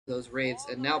those wraiths,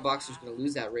 and now Boxer's going to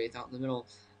lose that wraith out in the middle.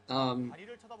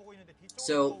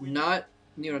 So not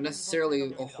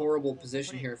necessarily a horrible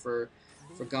position here for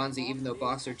Ganzi, even though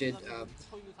Boxer did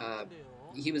uh,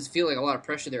 he was feeling a lot of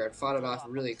pressure there and fought it off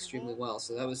really extremely well.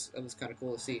 So that was kind of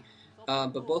cool to see.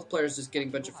 But both players just getting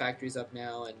a bunch of factories up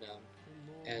now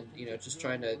and just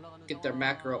trying to get their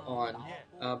macro on.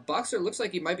 Boxer looks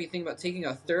like he might be thinking about taking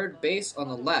a third base on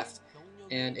the left,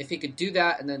 and if he could do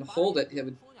that and then hold it, it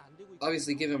would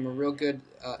obviously give him a real good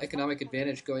economic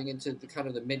advantage going into the kind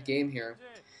of the mid game here.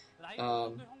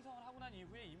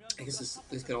 I guess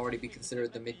this could already be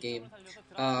considered the mid game.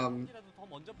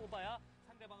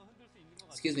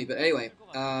 Excuse me, but anyway,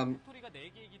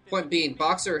 point being,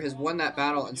 Boxer has won that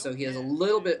battle, and so he has a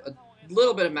little bit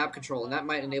of map control, and that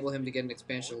might enable him to get an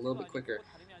expansion a little bit quicker.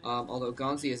 Although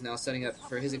Ganzi is now setting up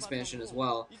for his expansion as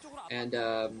well, and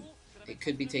it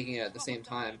could be taking it at the same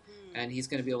time, and he's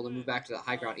going to be able to move back to the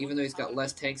high ground, even though he's got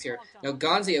less tanks here. Now,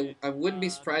 Ganzi, I wouldn't be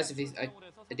surprised if he's... I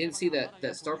didn't see that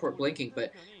starport blinking,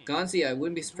 but Ganzi, I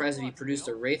wouldn't be surprised if he produced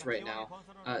a Wraith right now,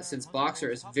 since Boxer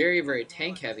is very, very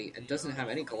tank-heavy and doesn't have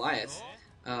any Goliaths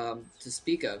to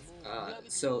speak of.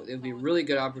 So it would be a really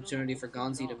good opportunity for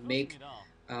Ganzi to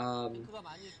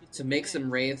make some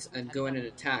Wraiths and go in and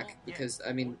attack, because,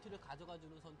 I mean,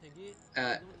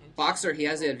 Boxer, he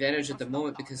has the advantage at the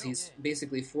moment because he's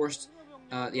basically forced...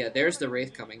 yeah, there's the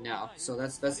Wraith coming now, so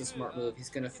that's a smart move. He's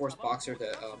going to force Boxer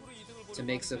to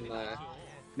make some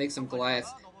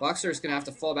Goliaths. Boxer is going to have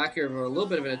to fall back here for a little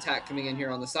bit of an attack coming in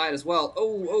here on the side as well.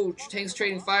 Oh, tanks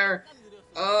trading fire.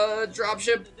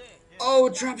 Dropship. Oh,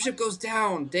 dropship goes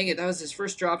down. Dang it, that was his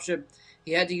first dropship.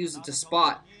 He had to use it to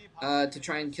spot to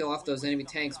try and kill off those enemy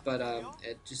tanks, but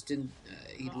it just didn't.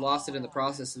 He lost it in the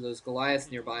process of those Goliaths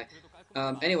nearby.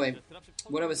 Anyway,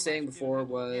 what I was saying before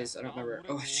was, I don't remember.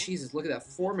 Oh, Jesus, look at that.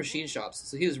 4 machine shops.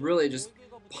 So he was really just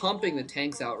pumping the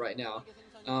tanks out right now.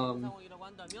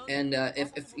 And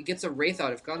if he gets a Wraith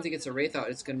out, if Ganzi gets a Wraith out,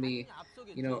 it's going to be,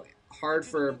 hard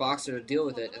for Boxer to deal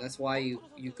with it, and that's why you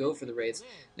go for the Wraiths.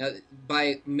 Now,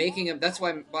 by making him, that's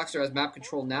why Boxer has map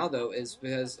control now, though, is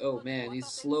because, oh man, these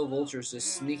slow vultures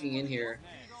just sneaking in here.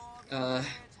 I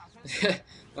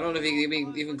don't know if you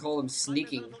can even call them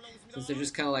sneaking, since they're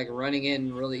just kind of like running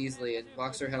in really easily, and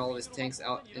Boxer had all of his tanks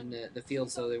out in the field,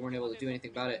 so they weren't able to do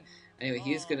anything about it. Anyway,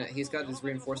 he's got these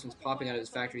reinforcements popping out of his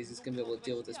factories. He's gonna be able to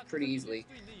deal with this pretty easily.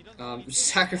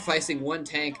 Sacrificing 1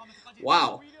 tank.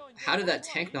 Wow, how did that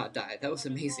tank not die? That was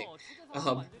amazing.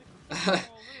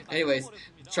 Anyways,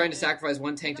 trying to sacrifice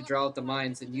 1 tank to draw out the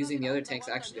mines and using the other tanks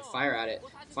actually to fire at it.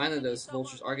 Finally, those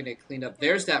vultures are gonna get cleaned up.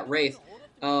 There's that Wraith.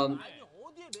 What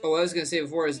I was gonna say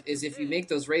before is if you make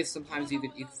those Wraiths, sometimes you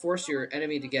could force your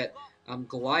enemy to get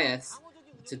Goliaths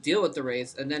to deal with the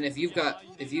Wraiths, and then if you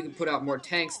can put out more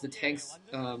tanks, the tanks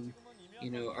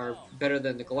are better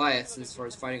than the Goliaths as far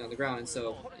as fighting on the ground, and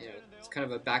so it's kind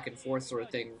of a back and forth sort of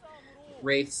thing.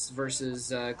 Wraiths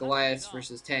versus Goliaths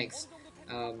versus tanks,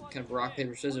 kind of rock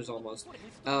paper scissors almost.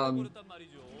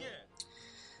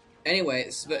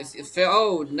 Anyways,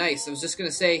 oh nice. I was just gonna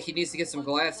say he needs to get some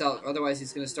Goliaths out, otherwise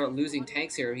he's gonna start losing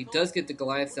tanks here. He does get the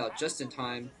Goliaths out just in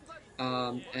time.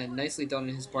 And nicely done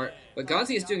on his part. But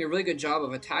Ganzi is doing a really good job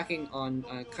of attacking on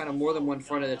kind of more than one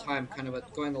front at a time, kind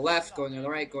of going to the left, going to the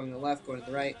right, going to the left, going to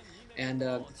the right, and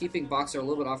keeping Boxer a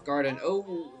little bit off guard. And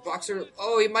Boxer,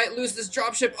 he might lose this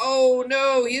dropship. Oh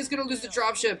no, he is going to lose the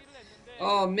dropship.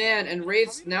 Oh man, and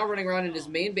Wraith's now running around in his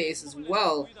main base as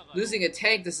well, losing a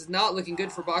tank. This is not looking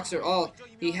good for Boxer at all.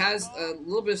 He has a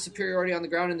little bit of superiority on the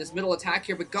ground in this middle attack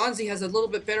here, but Ganzi has a little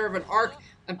bit better of an arc,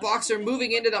 and Boxer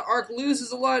moving into the arc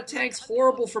loses a lot of tanks.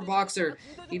 Horrible for Boxer.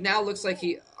 He now looks like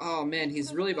oh man,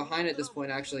 he's really behind at this point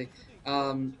actually.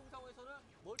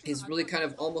 He's really kind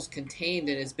of almost contained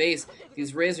in his base.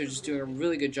 These Wraiths are just doing a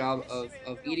really good job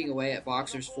of eating away at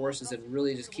Boxer's forces and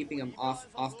really just keeping him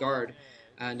off guard.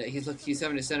 And he's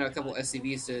having to send out a couple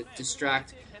SCVs to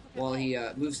distract while he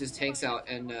moves his tanks out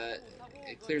and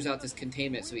clears out this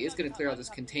containment. So he is going to clear out this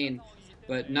contain,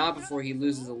 but not before he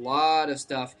loses a lot of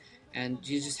stuff. And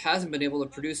he just hasn't been able to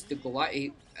produce the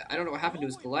Goliath. I don't know what happened to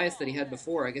his Goliaths that he had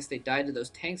before. I guess they died to those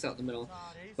tanks out in the middle.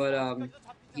 But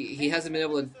he hasn't been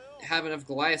able to have enough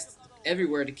Goliaths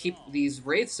everywhere to keep these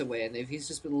Wraiths away. And he's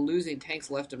just been losing tanks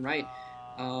left and right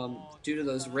due to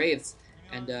those Wraiths.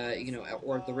 And,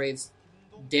 or the Wraiths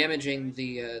damaging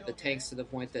the tanks to the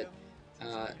point that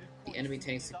the enemy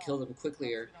tanks can kill them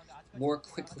quickly, or more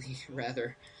quickly,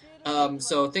 rather.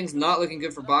 So things not looking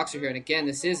good for Boxer here. And again,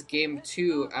 this is game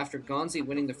 2 after Ganzi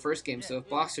winning the first game. So if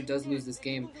Boxer does lose this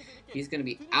game, he's going to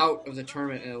be out of the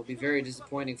tournament, and it will be very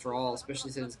disappointing for all,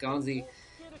 especially since Ganzi,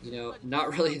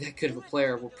 not really that good of a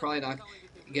player. We're probably not...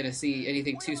 gonna see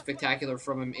anything too spectacular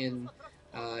from him in,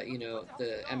 you know,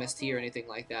 the MST or anything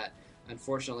like that,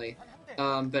 unfortunately.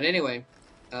 But anyway,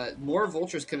 more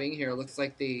vultures coming in here. Looks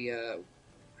like they, I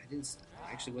didn't,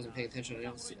 I actually wasn't paying attention.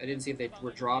 I didn't see if they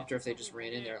were dropped or if they just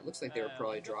ran in there. It looks like they were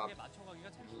probably dropped.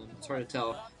 It's hard to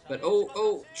tell. But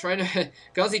trying to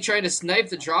Ganzi trying to snipe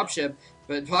the dropship,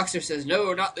 but Boxer says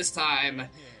no, not this time.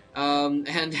 And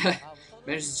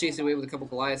manages to chase away with a couple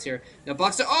Goliaths here. Now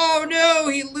Boxer, oh no,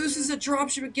 he loses a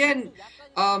dropship again.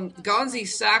 Ganzi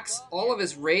sacks all of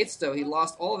his wraiths though. He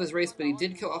lost all of his wraiths, but he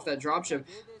did kill off that dropship.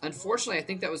 Unfortunately, I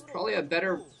think that was probably a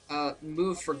better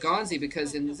move for Ganzi,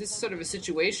 because in this sort of a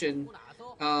situation,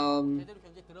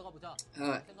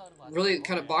 really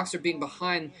kind of Boxer being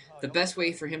behind, the best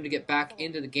way for him to get back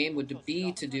into the game would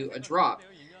be to do a drop.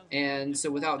 And so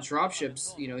without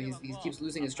dropships, you know, he keeps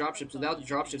losing his dropships. Without the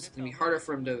dropships, it's going to be harder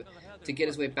for him to get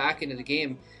his way back into the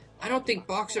game. I don't think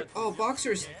Boxer... Oh,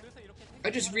 Boxer's... I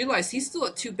just realized he's still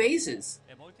at 2 bases.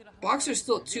 Boxer's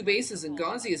still at 2 bases, and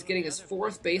Ganzi is getting his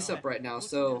 4th base up right now.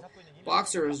 So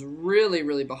Boxer is really,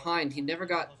 really behind. He never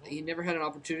had an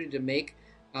opportunity to make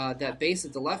that base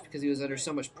at the left because he was under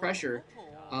so much pressure.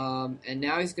 And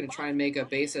now he's going to try and make a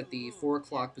base at the 4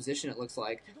 o'clock position, it looks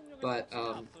like. But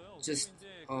just...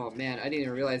 Oh man, I didn't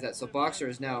even realize that. So Boxer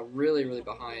is now really, really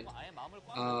behind.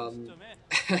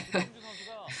 It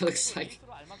looks like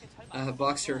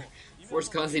Boxer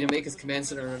forced Ganzi to make his command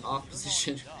center in an off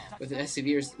position with an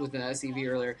SCV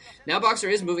earlier. Now Boxer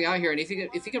is moving out here, and if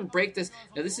he can break this,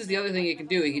 now this is the other thing he can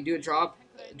do. He can do a drop.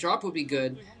 Drop would be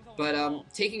good, but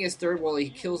taking his 3rd while he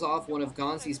kills off one of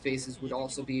Ganzi's bases would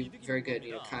also be very good.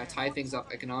 You know, kind of tie things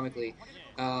up economically.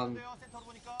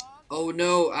 Oh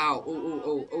no, ow,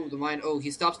 oh, the mine,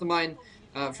 he stops the mine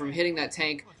from hitting that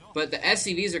tank, but the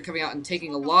SCVs are coming out and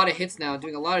taking a lot of hits now,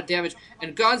 doing a lot of damage,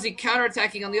 and Ganzi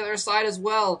counterattacking on the other side as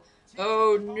well.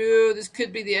 Oh no, this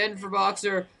could be the end for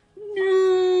Boxer.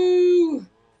 No!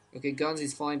 Okay,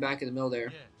 Ganzi's falling back in the middle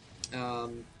there.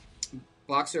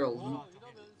 Boxer,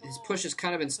 his push has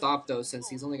kind of been stopped though, since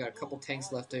he's only got a couple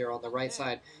tanks left here on the right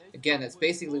side. Again, that's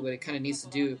basically what it kind of needs to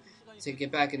do to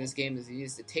get back in this game, is he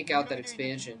needs to take out that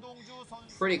expansion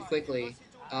pretty quickly.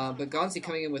 But Ganzi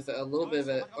coming in with a little bit of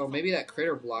a... Oh, maybe that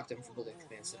critter blocked him from building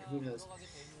command center. Who knows?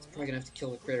 He's probably going to have to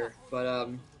kill the critter. But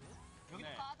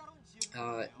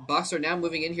Boxer now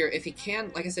moving in here. If he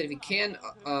can, like I said, if he can,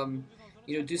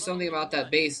 you know, do something about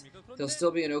that base, he'll still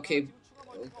be in okay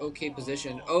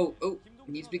position. Oh,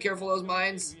 needs to be careful of those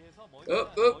mines.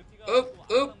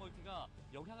 Oh.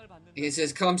 He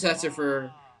says, Comsatzer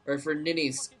for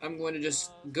ninnies. I'm going to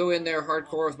just go in there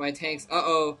hardcore with my tanks.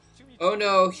 Uh-oh. Oh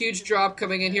no, huge drop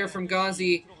coming in here from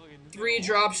Ganzi. 3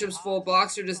 dropships full.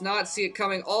 Boxer does not see it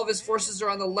coming. All of his forces are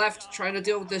on the left trying to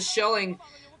deal with this shelling.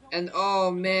 And oh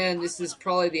man, this is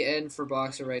probably the end for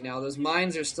Boxer right now. Those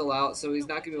mines are still out, so he's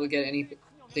not going to be able to get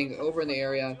anything over in the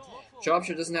area.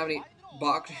 Dropship doesn't have any...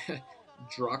 Boxer.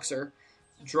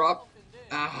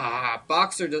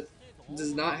 Boxer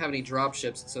does not have any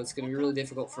dropships, so it's going to be really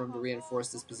difficult for him to reinforce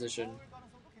this position.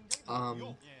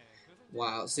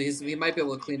 Wow, so he might be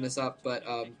able to clean this up, but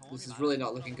this is really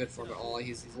not looking good for him at all.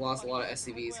 He's lost a lot of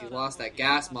SCVs. He's lost that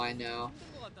gas mine now,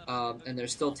 and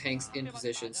there's still tanks in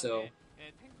position, so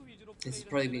this is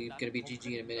probably going to be GG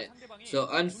in a minute. So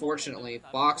unfortunately,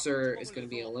 Boxer is going to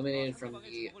be eliminated from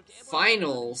the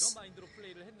finals.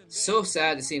 So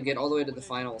sad to see him get all the way to the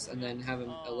finals and then have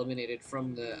him eliminated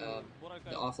from the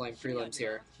offline prelims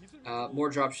here.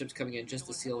 More dropships coming in just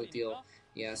to seal the deal.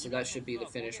 Yeah, so that should be the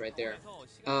finish right there.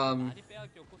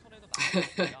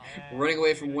 Running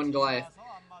away from 1 Goliath,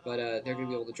 but they're going to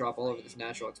be able to drop all over this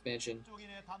natural expansion.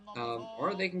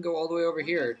 Or they can go all the way over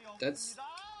here. That's...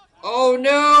 Oh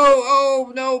no!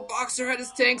 Oh no! Boxer had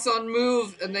his tanks on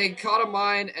move, and they caught a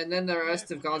mine, and then the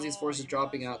rest of Ganzi's forces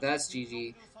dropping out. That's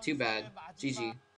GG. Too bad. GG.